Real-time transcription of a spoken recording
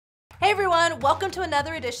Hey everyone, welcome to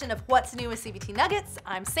another edition of What's New with CBT Nuggets.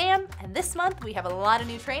 I'm Sam, and this month we have a lot of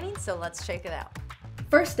new training, so let's check it out.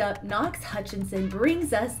 First up, Knox Hutchinson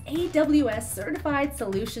brings us AWS Certified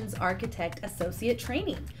Solutions Architect Associate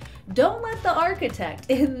Training. Don't let the architect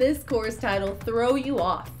in this course title throw you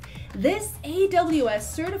off. This AWS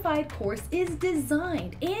certified course is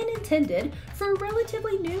designed and intended for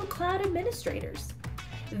relatively new cloud administrators.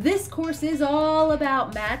 This course is all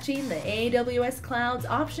about matching the AWS Cloud's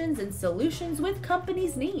options and solutions with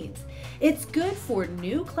companies' needs. It's good for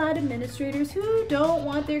new cloud administrators who don't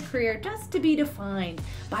want their career just to be defined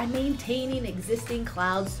by maintaining existing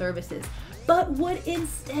cloud services, but would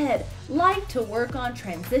instead like to work on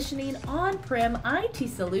transitioning on-prem IT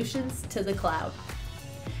solutions to the cloud.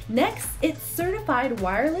 Next, it's Certified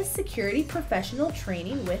Wireless Security Professional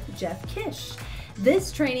Training with Jeff Kish.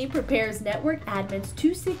 This training prepares network admins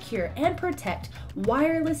to secure and protect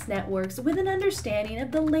wireless networks with an understanding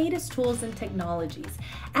of the latest tools and technologies,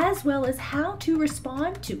 as well as how to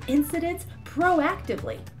respond to incidents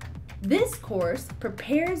proactively. This course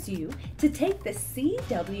prepares you to take the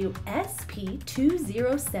CWSP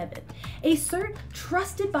 207, a cert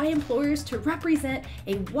trusted by employers to represent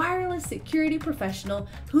a wireless security professional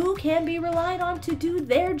who can be relied on to do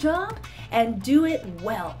their job and do it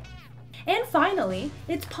well. And finally,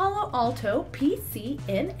 it's Palo Alto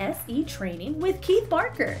PCNSE training with Keith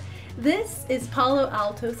Barker. This is Palo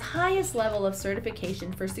Alto's highest level of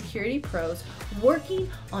certification for security pros working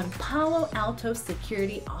on Palo Alto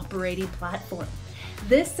Security Operating Platform.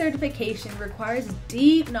 This certification requires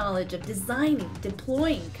deep knowledge of designing,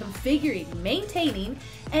 deploying, configuring, maintaining,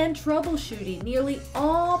 and troubleshooting nearly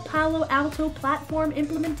all Palo Alto platform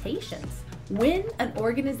implementations. When an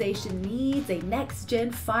organization needs a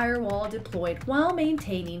next-gen firewall deployed while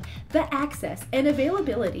maintaining the access and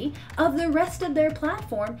availability of the rest of their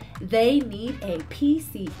platform, they need a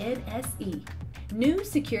PCNSE. New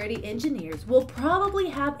security engineers will probably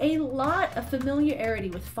have a lot of familiarity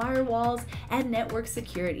with firewalls and network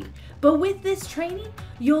security, but with this training,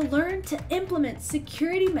 you'll learn to implement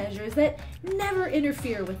security measures that never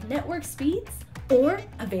interfere with network speeds or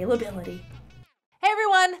availability. Hey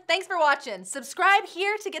everyone, thanks for watching. Subscribe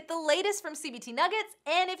here to get the latest from CBT Nuggets,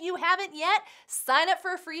 and if you haven't yet, sign up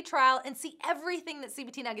for a free trial and see everything that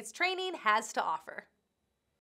CBT Nuggets training has to offer.